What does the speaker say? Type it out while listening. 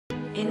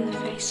In the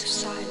face of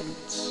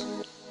silence,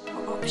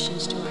 what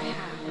options do I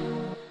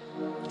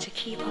have? To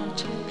keep on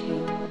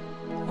talking,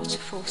 or to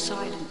fall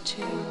silent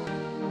too?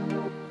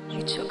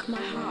 You took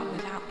my heart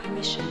without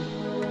permission,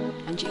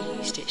 and you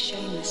used it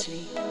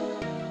shamelessly.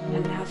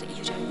 And now that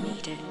you don't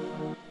need it,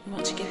 you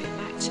want to give it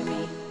back to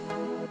me,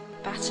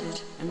 battered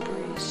and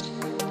bruised,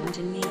 and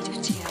in need of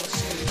TLC.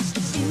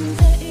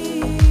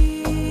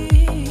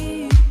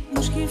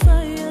 مش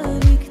كفاية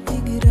عليك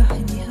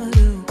تجرحني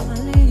هروح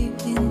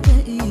عليك انت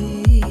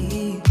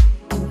ايه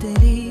انت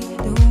ليه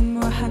دوم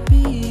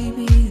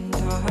وحبيبي انت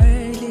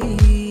عالي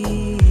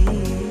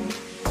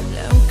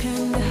لو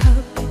كان ده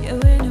حب يا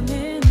ويلي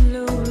من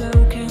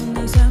لو كان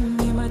ده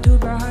ذنبي ما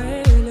توب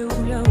عالي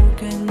ولو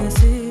كان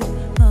نسيت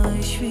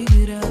عايش في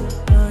جراح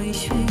عايش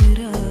في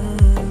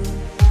جراح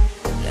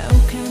لو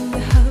كان ده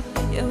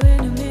حب يا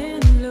ويلي من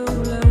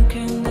لو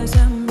كان ده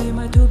ذنبي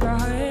ما توب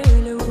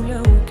عالي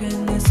ولو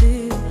كان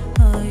نسيت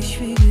عايش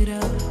في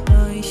جراح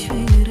عايش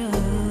في جراح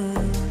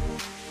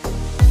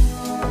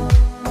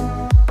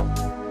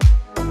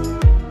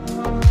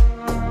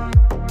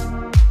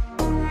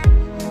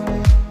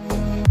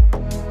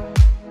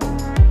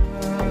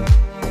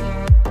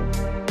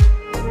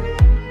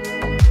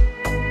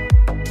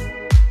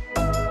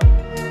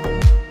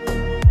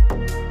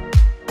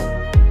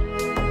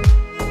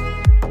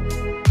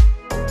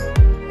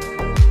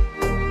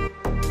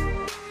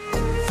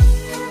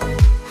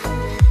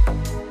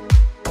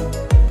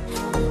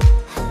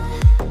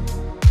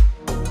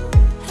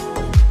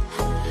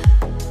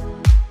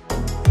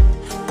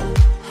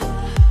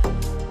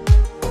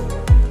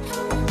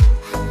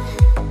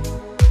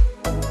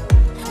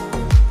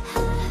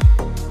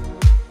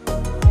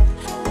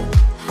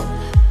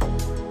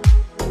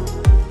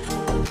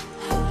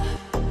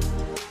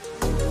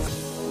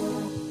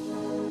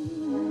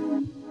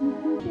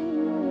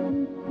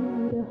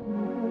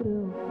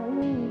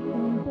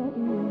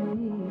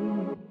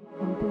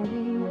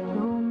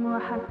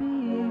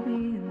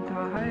حبيبي انت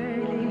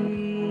عالي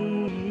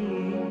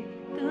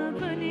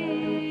تبني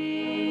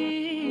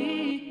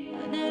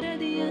انا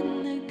راضي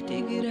انك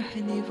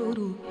تجرحني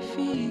بروحي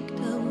فيك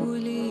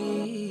تولي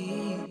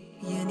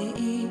يعني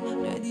ايه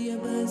راضي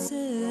ابقى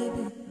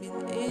ثابت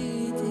من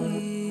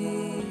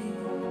ايدي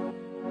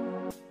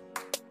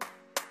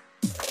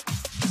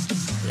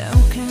لو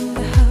كان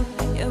ده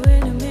حب يا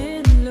ويلي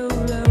من لو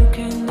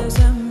كان ده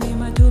ذنبي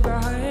ما توب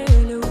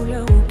عالي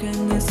ولو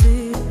كان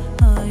نسيت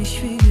عايش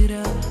في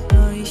جراح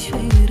عايش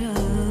في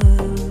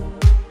جراح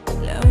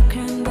لو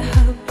كان ده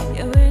حب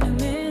يا ويلي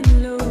من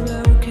لو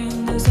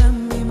كان ده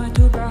ذنبي ما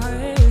توب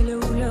عالي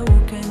ولو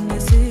كان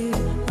نسيت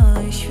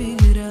عايش في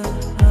جراح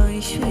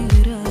عايش في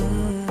جراح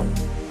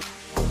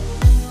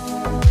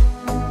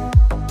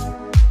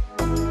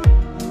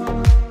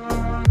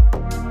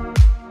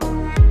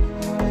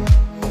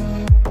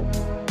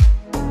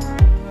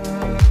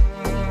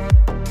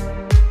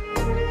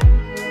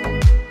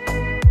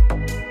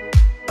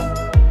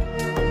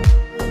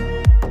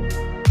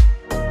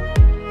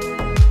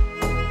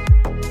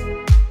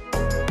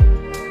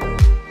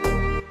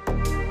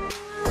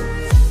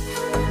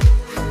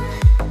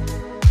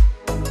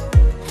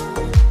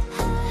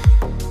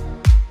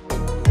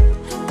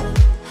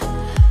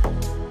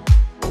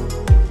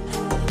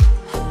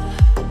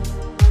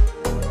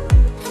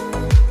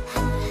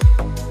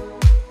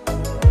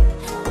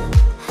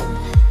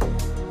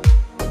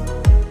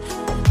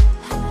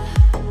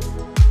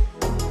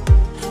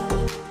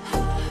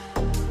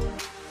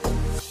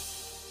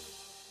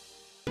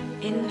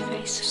In the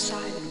face of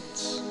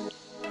silence,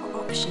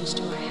 what options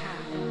do I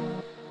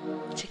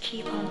have? To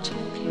keep on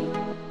talking,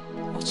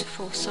 or to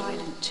fall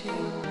silent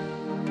too?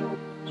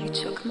 You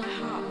took my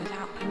heart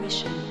without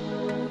permission,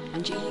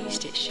 and you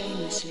used it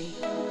shamelessly.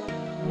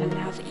 And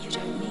now that you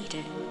don't need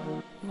it,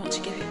 you want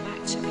to give it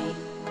back to me,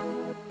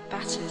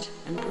 battered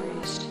and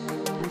bruised,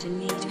 and in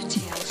need of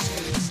TLC.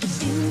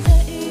 انت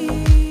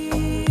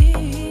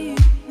ايه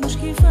مش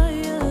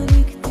كفاية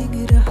عليك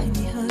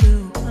تجرحني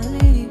هروح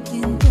عليك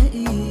انت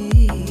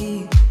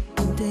ايه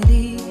انت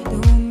ليه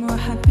دوم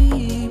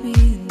وحبيبي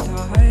انت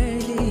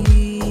عالي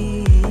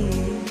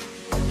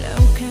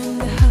لو كان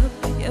ده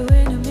حب يا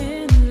ويلي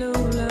من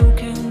لو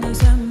كان ده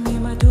ذنبي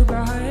ما توب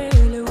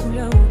عالي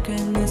ولو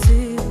كان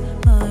نسيت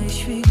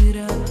عايش في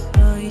جراح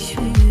عايش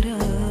في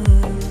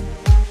جراح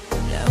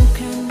لو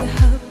كان ده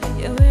حب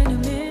يا ويلي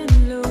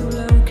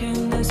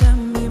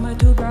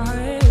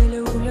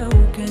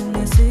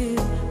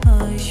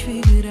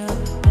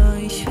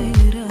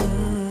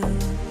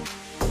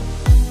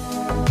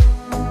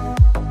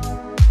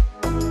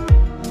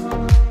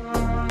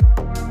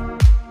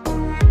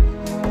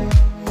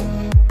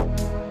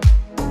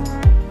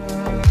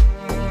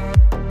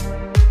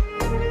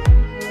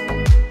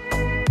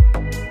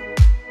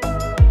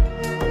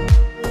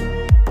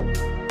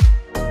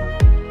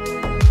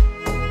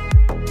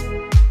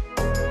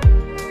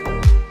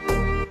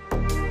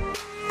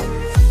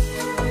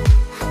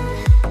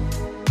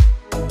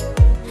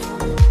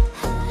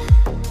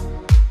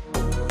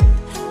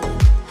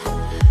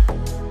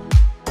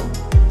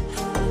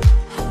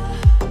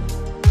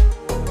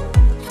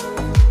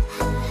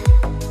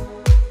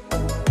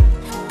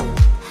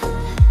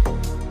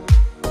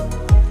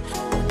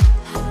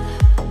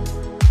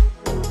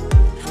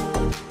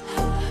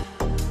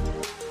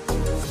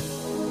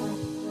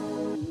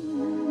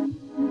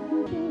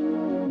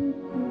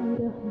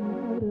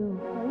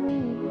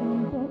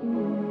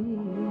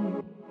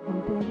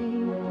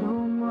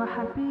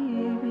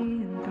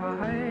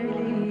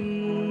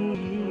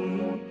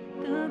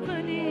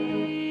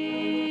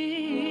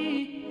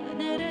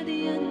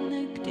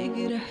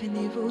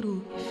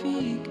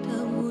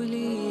طب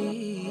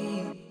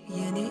وليه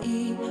يعني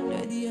ايه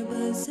راضية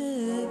ابقى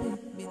ثابت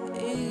بين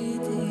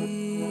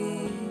ايدي؟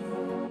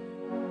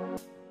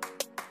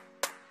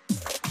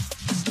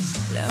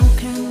 لو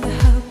كان ده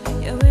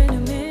حب يا ويلي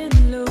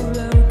من لو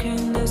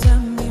كان ده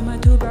ذنبي ما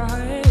توب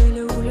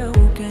عالي، ولو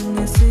كان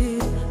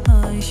نسيت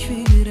عايش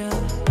في جرح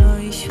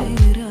عايش في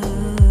جرح.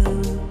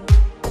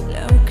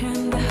 لو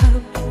كان ده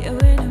حب يا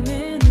ويلي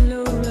من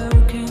لو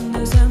كان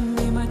ده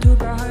ذنبي ما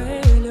توب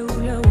عالي،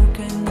 ولو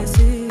كان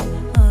نسيت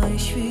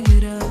عايش في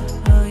جرح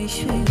عايش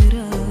في جرح.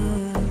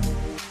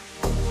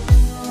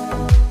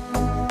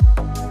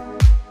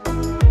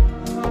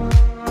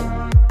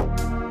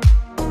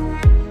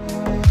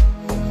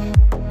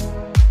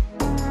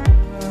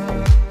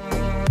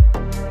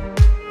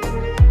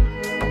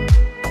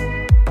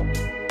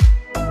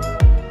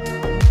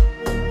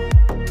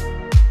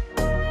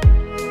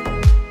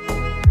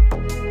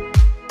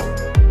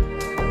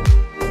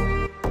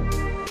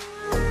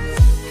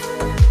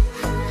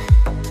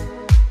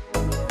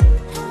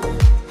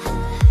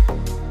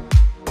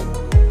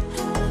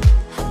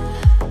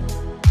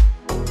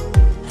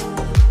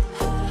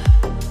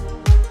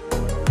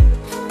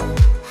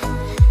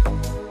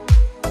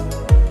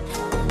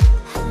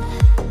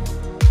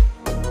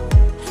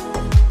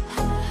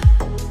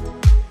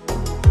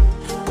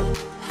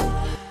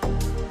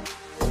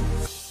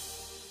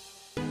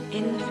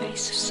 In the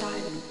face of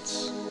silence,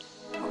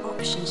 what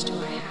options do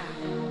I have?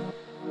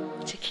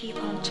 To keep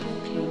on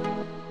talking,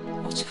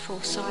 or to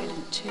fall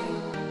silent too?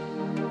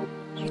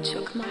 You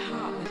took my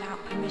heart without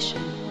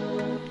permission,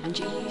 and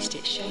you used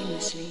it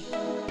shamelessly.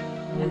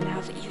 And now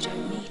that you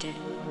don't need it,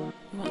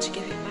 you want to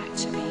give it back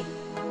to me,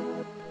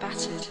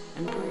 battered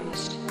and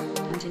bruised,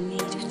 and in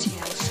need of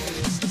TLC.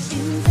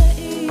 انت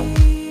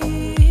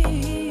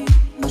ايه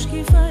مش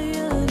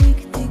كفاية عليك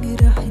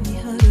تجرحني،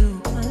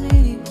 حرام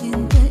عليك.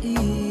 انت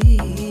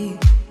ايه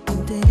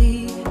انت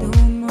ليه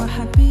دوم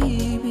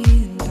حبيبي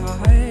انت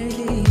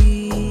عالي.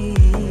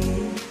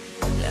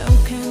 لو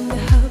كان ده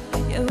حب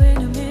يا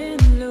ويلي من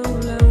لو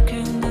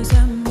كان ده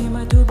ذنبي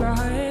ما توب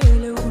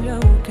عالي،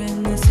 ولو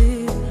كان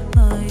نسيت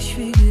عايش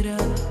في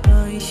جرح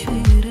عايش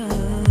في جرح.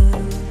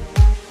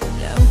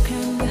 لو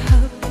كان ده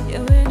حب يا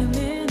ويلي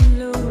من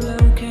لو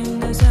كان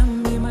ده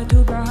ذنبي ما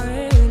توب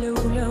عالي،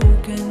 ولو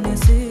كان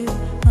نسيت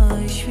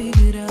عايش في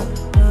جرح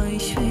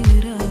عايش في جرح.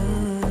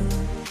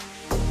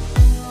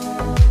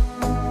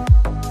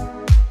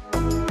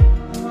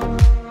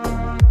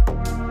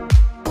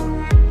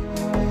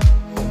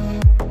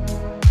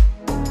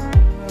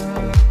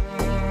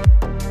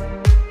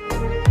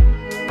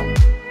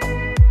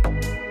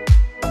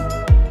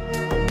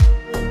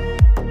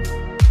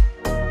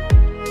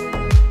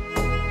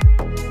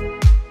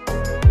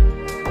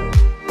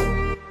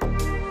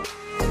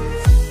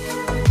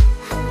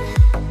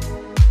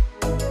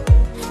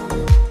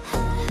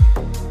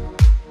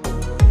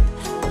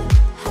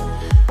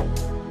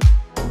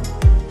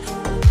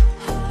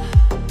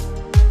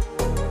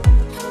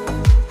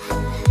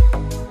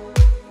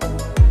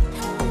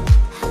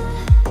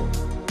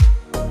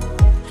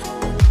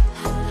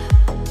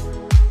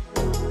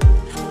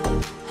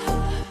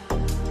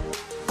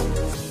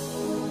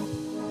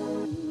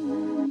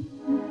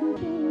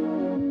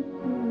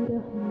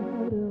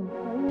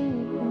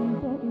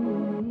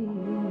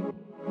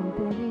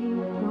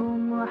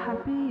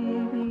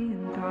 حبيبي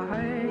انت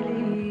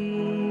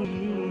عالي.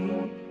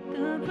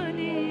 طب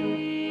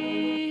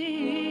ليه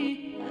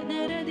انا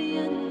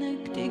راضية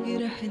انك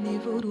تجرحني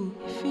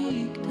بروحي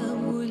فيك